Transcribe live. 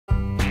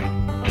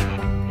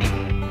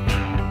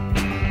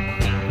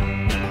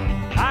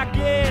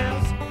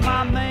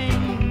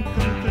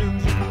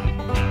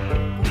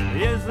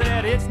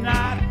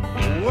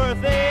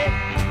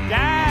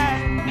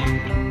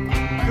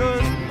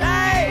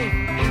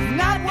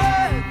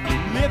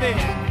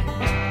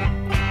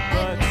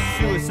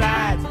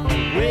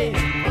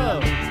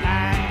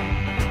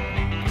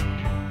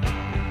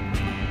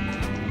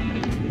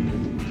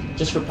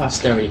Just for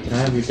posterity, can I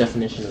have your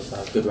definition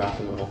of good rock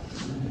and roll?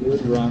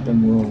 Good rock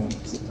and roll.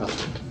 I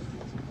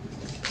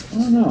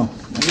don't know.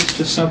 I guess it's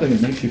just something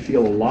that makes you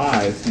feel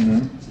alive, you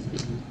know.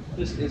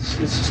 It's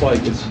just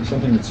like it's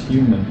something that's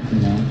human,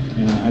 you know.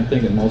 And I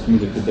think that most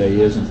music today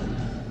isn't.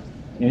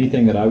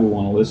 Anything that I would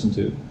want to listen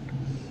to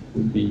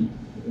would be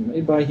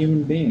made by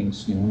human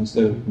beings, you know,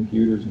 instead of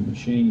computers and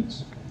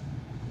machines.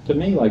 To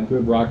me, like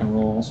good rock and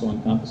roll also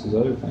encompasses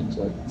other things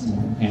like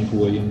Hank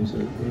Williams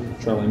or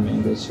Charlie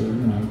Mingus or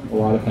a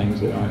lot of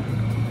things that aren't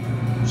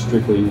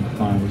strictly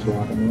defined as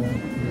rock and roll.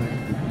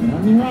 You know,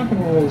 I mean, rock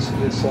and roll is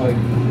like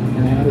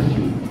an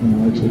attitude. You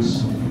know,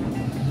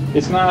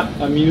 it's not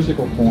a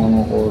musical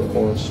form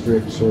or a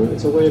strict sort of.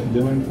 It's a way of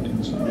doing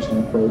things, just an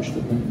approach to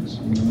things.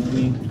 You know what I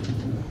mean?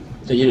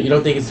 So you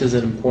don't think it's as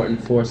an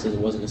important force as it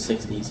was in the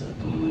 '60s? I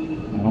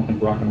don't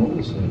think rock and roll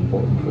is as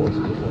important force as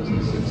it was in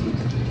the '60s.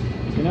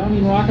 You know, I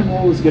mean, rock and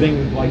roll is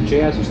getting like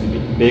jazz used to be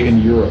big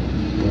in Europe,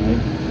 right?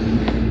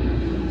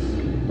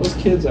 Those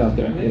kids out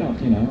there, they don't,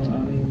 I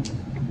mean,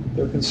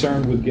 they're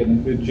concerned with getting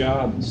a good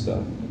job and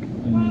stuff.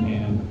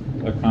 And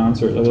a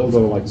concert, they'll go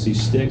to like see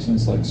Styx, and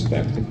it's like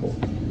spectacle.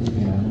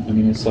 You know, I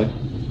mean, it's like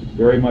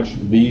very much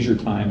leisure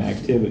time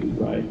activity,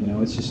 right? You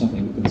know, it's just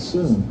something to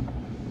consume.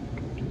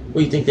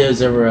 Well, you think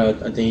there's ever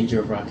a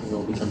danger of rock and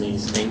roll becoming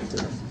extinct?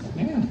 Or?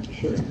 Yeah,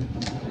 sure.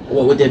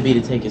 What would there be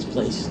to take its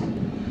place?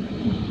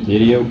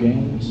 Video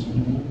games.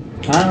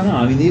 I don't know.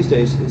 I mean, these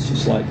days it's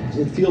just like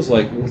it feels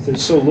like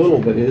there's so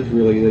little that is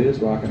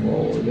rock and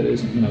roll, or that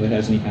isn't, that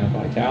has any kind of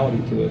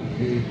vitality to it.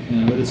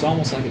 But it's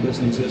almost like it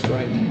doesn't exist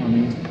right now. I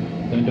mean,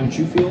 don't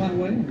you feel that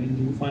way? I mean,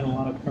 do you find a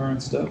lot of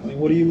current stuff? I mean,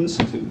 what do you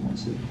listen to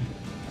mostly?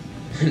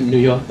 New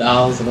York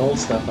Dolls and old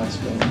stuff, I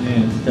suppose.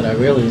 Yeah. That I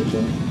really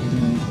enjoy.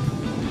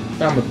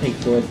 I'm a Pink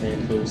Floyd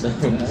fan too, so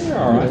you're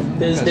all right.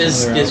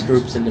 There's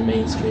groups in the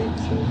mainstream.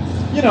 Sure.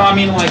 I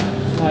mean, like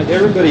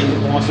everybody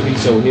wants to be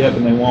so hip,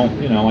 and they won't.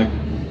 Like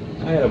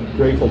I had a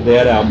Grateful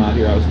Dead album out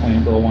here I was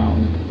playing for a while,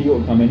 and people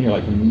would come in here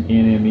like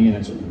NME, and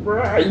it's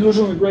like, you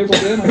listen to Grateful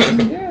Dead? I'm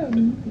like, yeah. I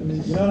mean,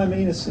 you know what I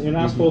mean? You're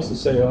not supposed to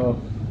say, oh,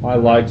 I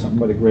like something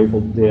by the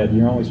Grateful Dead.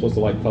 You're only supposed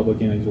to like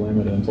Public Image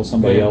Limited until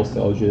somebody else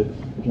tells you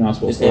that you're not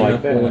supposed to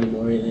like that.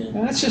 And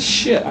that's just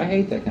shit. I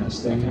hate that kind of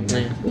stuff.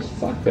 Just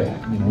fuck that,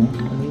 I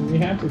mean, you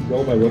have to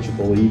go by what you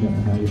believe in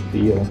and how you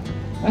feel.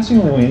 That's the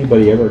only way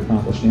anybody ever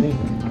accomplished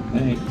anything, I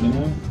think,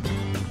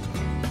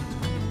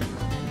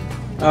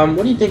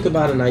 What do you think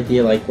about an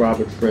idea like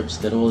Robert Fripp's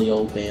that all the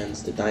old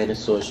bands, the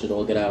dinosaurs, should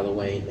all get out of the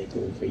way and make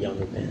room for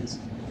younger bands?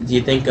 Do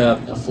you think a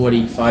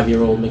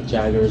 45-year-old Mick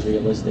Jagger is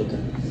realistic?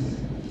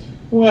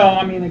 Well,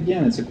 I mean,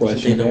 again, it's a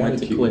question of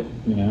attitude. To quit.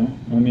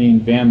 I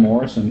mean, Van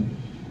Morrison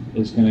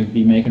is going to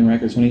be making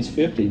records when he's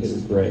 50 that are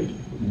great.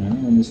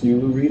 And this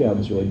new Lou Reed album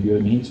is really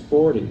good. I mean, he's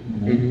 40.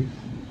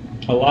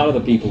 A lot of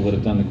the people that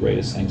have done the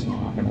greatest things in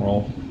rock and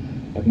roll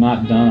have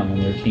not done them in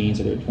their teens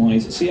or their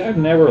 20s. See, I've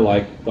never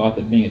thought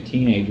that being a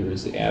teenager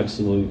is the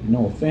absolute,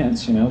 no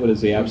offense, but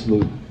is the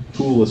absolute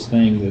coolest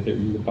thing that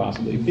you could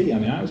possibly be. I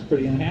mean, I was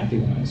pretty unhappy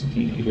when I was a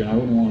teenager, and I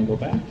wouldn't want to go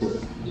back to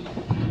it.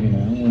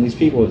 And these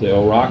people would say,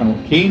 oh,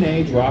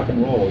 teenage rock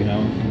and roll,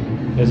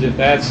 as if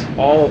that's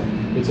all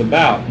it's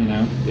about,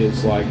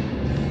 it's like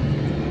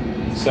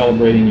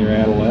celebrating your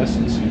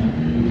adolescence,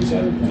 these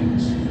other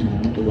things,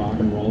 to rock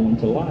and roll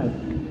into life.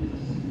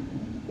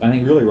 I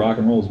think really rock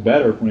and roll is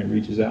better when it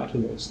reaches out to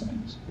those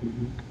things.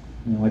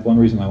 Like one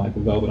reason I like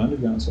the Velvet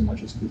Underground so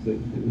much is because it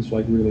was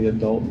like really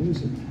adult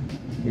music.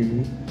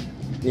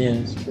 Yeah,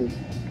 it's true.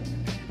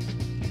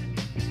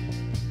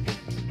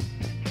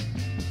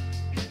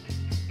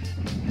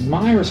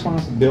 My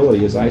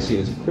responsibility, as I see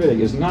it as a critic,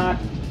 is not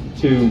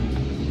to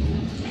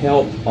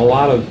help a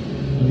lot of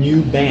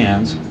new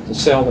bands to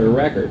sell their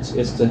records.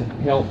 It's to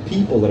help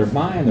people that are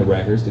buying the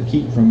records to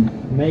keep from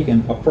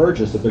making a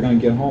purchase that they're going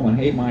to get home and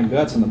hate my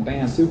guts and the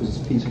band too because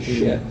it's a piece of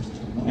shit.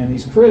 And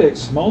these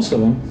critics, most of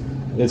them,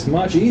 it's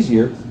much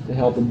easier to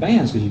help the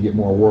bands because you get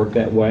more work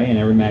that way, and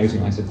every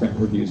magazine likes to print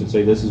reviews that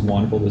say this is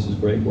wonderful, this is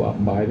great, go out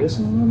and buy this,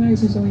 and a lot of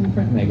magazines don't even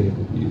print negative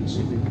reviews.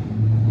 A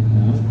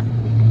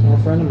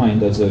friend of mine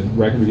does a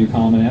record review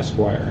column in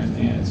Esquire, and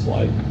it's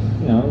like,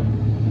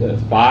 the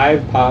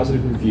 5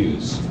 positive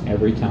reviews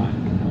every time.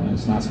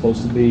 It's not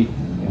supposed to be,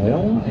 they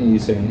don't want you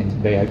to say anything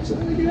bad because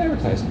they get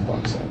advertising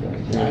bucks that way,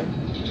 right?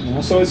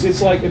 So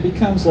it's like, it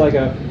becomes like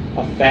a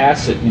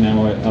facet, of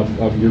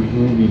your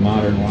groovy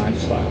modern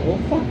lifestyle. Well,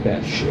 fuck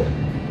that shit.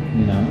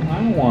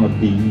 I don't want to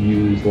be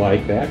used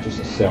like that just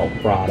to sell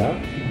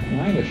product.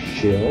 I'm a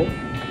shill.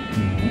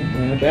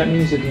 And if that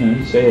means that,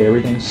 you say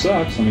everything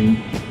sucks, I mean,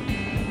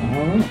 I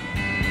don't know.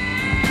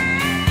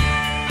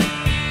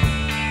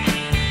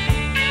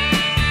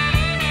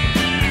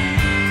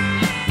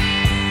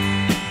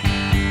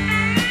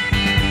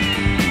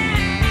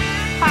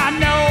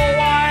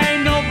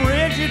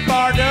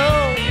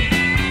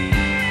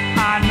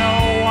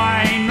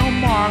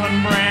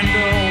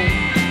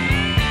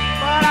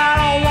 But I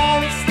don't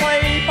want to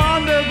sleep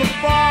under the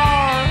bar.